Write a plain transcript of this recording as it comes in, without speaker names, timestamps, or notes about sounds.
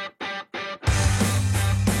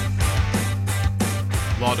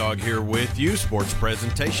Law Dog here with you, sports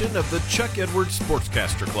presentation of the Chuck Edwards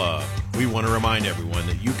Sportscaster Club. We want to remind everyone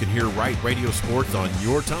that you can hear Right Radio Sports on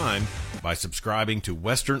your time by subscribing to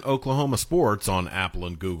Western Oklahoma Sports on Apple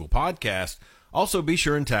and Google Podcasts. Also, be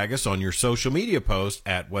sure and tag us on your social media posts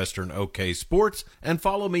at Western OK Sports and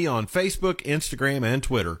follow me on Facebook, Instagram, and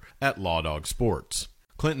Twitter at Law Dog Sports.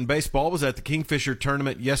 Clinton baseball was at the Kingfisher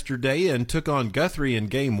tournament yesterday and took on Guthrie in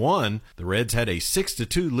Game 1. The Reds had a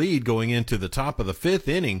 6-2 lead going into the top of the fifth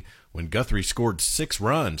inning when Guthrie scored 6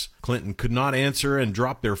 runs. Clinton could not answer and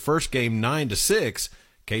dropped their first game 9-6.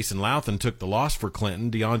 Case and Louthan took the loss for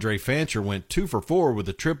Clinton. DeAndre Fancher went 2 for 4 with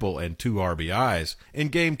a triple and 2 RBIs. In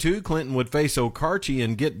Game 2, Clinton would face Okarche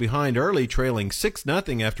and get behind early, trailing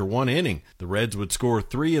 6-0 after 1 inning. The Reds would score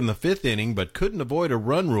 3 in the 5th inning, but couldn't avoid a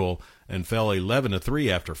run rule and fell 11-3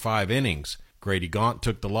 after 5 innings. Grady Gaunt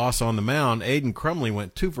took the loss on the mound. Aiden Crumley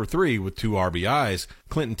went 2 for 3 with 2 RBIs.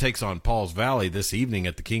 Clinton takes on Pauls Valley this evening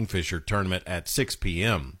at the Kingfisher tournament at 6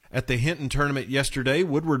 p.m. At the Hinton tournament yesterday,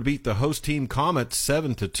 Woodward beat the host team Comets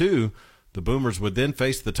 7-2. The Boomers would then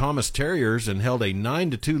face the Thomas Terriers and held a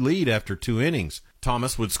 9-2 lead after 2 innings.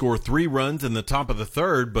 Thomas would score 3 runs in the top of the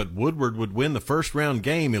third, but Woodward would win the first round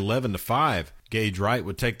game 11-5. Gage Wright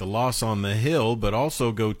would take the loss on the hill, but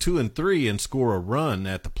also go 2-3 and score a run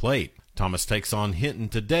at the plate. Thomas takes on Hinton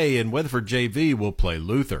today, and Weatherford JV will play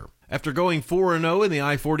Luther. After going 4-0 in the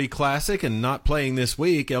I-40 Classic and not playing this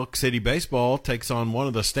week, Elk City Baseball takes on one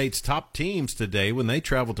of the state's top teams today when they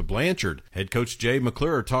travel to Blanchard. Head coach Jay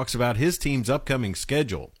McClure talks about his team's upcoming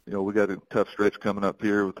schedule. You know, we got a tough stretch coming up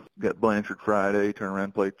here. We got Blanchard Friday, turn around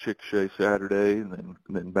and play Chickasha Saturday, and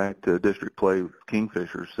then back to district play with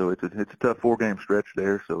Kingfisher. So it's a tough 4-game stretch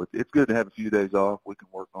there. So it's good to have a few days off. We can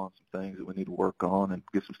work on some things that we need to work on and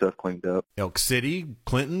get some stuff cleaned up. Elk City,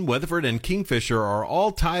 Clinton, Weatherford, and Kingfisher are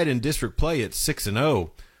all tied in district play at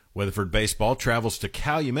 6-0. Weatherford baseball travels to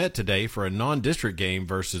Calumet today for a non-district game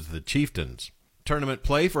versus the Chieftains. Tournament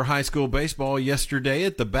play for high school baseball yesterday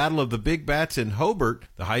at the Battle of the Big Bats in Hobart.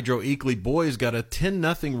 The Hydro Eakly boys got a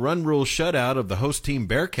 10-0 run rule shutout of the host team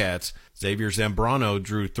Bearcats. Xavier Zambrano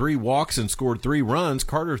drew 3 walks and scored 3 runs.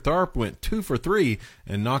 Carter Tharp went 2 for 3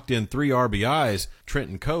 and knocked in 3 RBIs.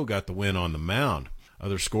 Trenton Coe got the win on the mound.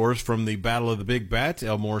 Other scores from the Battle of the Big Bats: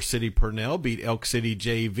 Elmore City Purnell beat Elk City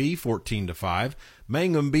JV 14-5.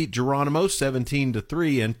 Mangum beat Geronimo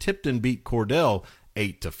 17-3, and Tipton beat Cordell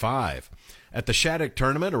 8-5. At the Shattuck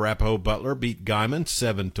tournament, Arapahoe Butler beat Guyman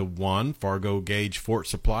 7-1. Fargo Gage Fort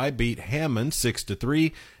Supply beat Hammond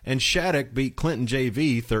 6-3, and Shattuck beat Clinton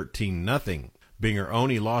JV 13-0. Binger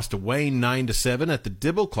Oney lost to Wayne 9-7 at the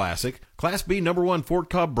Dibble Classic. Class B number 1 Fort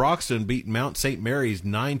Cobb Broxton beat Mount St. Mary's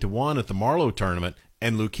 9-1 at the Marlowe tournament,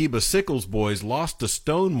 and Lukiba Sickles boys lost to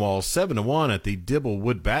Stonewall 7-1 at the Dibble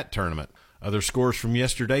Wood Bat tournament. Other scores from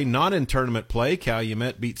yesterday not in tournament play: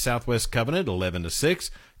 Calumet beat Southwest Covenant 11-6.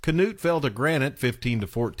 Canute fell to Granite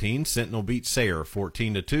 15-14. Sentinel beat Sayre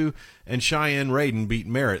 14-2, and Cheyenne Raiden beat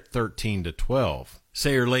Merritt 13-12.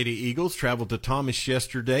 Sayre Lady Eagles traveled to Thomas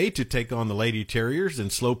yesterday to take on the Lady Terriers in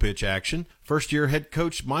slow pitch action. First-year head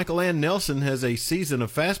coach Michael Ann Nelson has a season of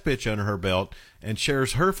fast pitch under her belt and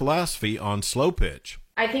shares her philosophy on slow pitch.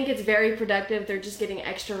 I think it's very productive. They're just getting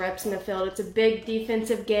extra reps in the field. It's a big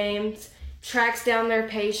defensive game. Tracks down their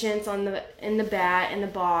patience in the bat, in the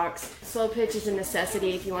box. Slow pitch is a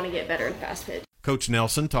necessity if you want to get better in fast pitch. Coach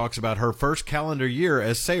Nelson talks about her first calendar year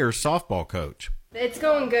as Sayre's softball coach. It's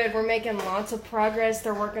going good. We're making lots of progress.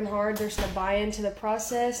 They're working hard. There's some buy-in to the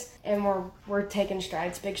process, and we're taking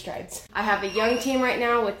strides, big strides. I have a young team right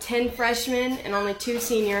now with 10 freshmen and only 2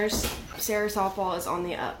 seniors. Sayre softball is on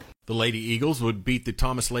the up. The Lady Eagles would beat the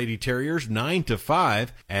Thomas Lady Terriers 9-5.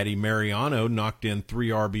 Addie Mariano knocked in 3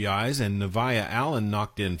 RBIs, and Nevaeh Allen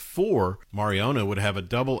knocked in 4. Mariano would have a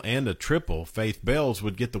double and a triple. Faith Bells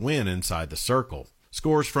would get the win inside the circle.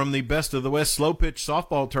 Scores from the Best of the West slow pitch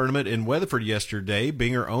softball tournament in Weatherford yesterday: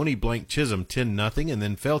 Binger Oney blanked Chisholm 10-0 and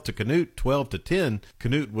then fell to Canute 12-10.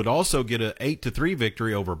 Canute would also get an 8-3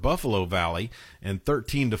 victory over Buffalo Valley and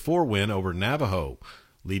 13-4 win over Navajo.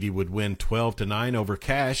 Leedy would win 12-9 over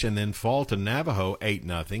Cache and then fall to Navajo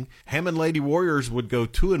 8-0. Hammond Lady Warriors would go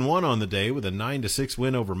 2-1 on the day with a 9-6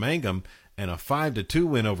 win over Mangum and a 5-2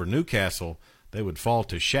 win over Newcastle. They would fall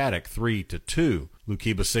to Shattuck 3-2.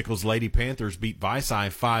 Lukiba Sickles Lady Panthers beat Visai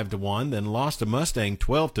 5-1, then lost to Mustang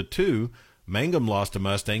 12-2. Mangum lost to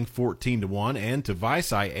Mustang 14-1 and to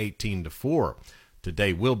Visai 18-4.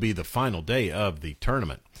 Today will be the final day of the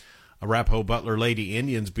tournament. Arapahoe Butler Lady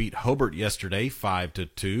Indians beat Hobart yesterday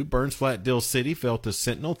 5-2. Burns Flat Dill City fell to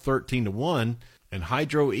Sentinel 13-1. and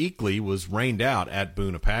Hydro Eakley was rained out at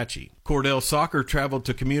Boone Apache. Cordell Soccer traveled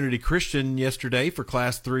to Community Christian yesterday for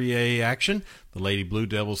Class 3A action. The Lady Blue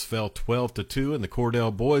Devils fell 12-2, and the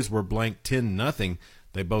Cordell boys were blanked 10-0.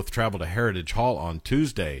 They both traveled to Heritage Hall on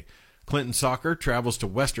Tuesday. Clinton Soccer travels to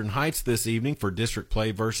Western Heights this evening for district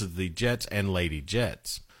play versus the Jets and Lady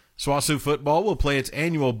Jets. SWOSU football will play its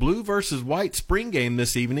annual blue versus white spring game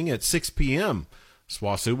this evening at 6 p.m.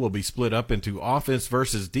 SWOSU will be split up into offense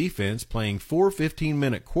versus defense, playing 4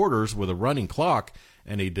 15-minute quarters with a running clock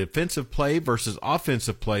and a defensive play versus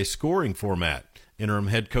offensive play scoring format. Interim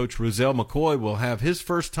head coach Ruzel McCoy will have his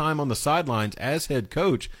first time on the sidelines as head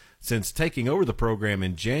coach since taking over the program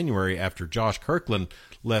in January after Josh Kirkland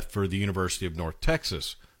left for the University of North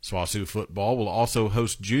Texas. SWOSU football will also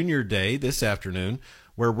host Junior Day this afternoon,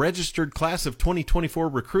 where registered class of 2024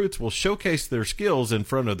 recruits will showcase their skills in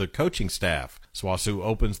front of the coaching staff. SWOSU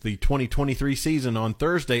opens the 2023 season on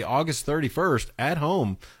Thursday, August 31st at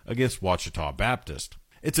home against Ouachita Baptist.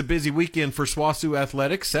 It's a busy weekend for SWOSU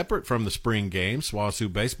athletics. Separate from the spring game,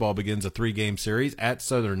 SWOSU baseball begins a 3-game series at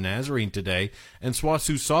Southern Nazarene today, and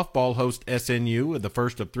SWOSU softball hosts SNU with the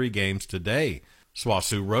first of 3 games today.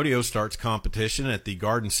 SWOSU Rodeo starts competition at the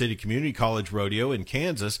Garden City Community College Rodeo in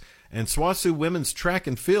Kansas, and SWOSU women's track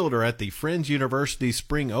and field are at the Friends University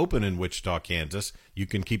Spring Open in Wichita, Kansas. You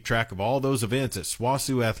can keep track of all those events at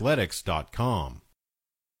SWOSUathletics.com.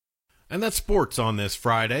 And that's sports on this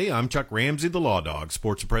Friday. I'm Chuck Ramsey, the Law Dog.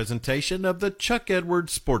 Sports presentation of the Chuck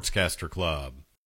Edwards Sportscaster Club.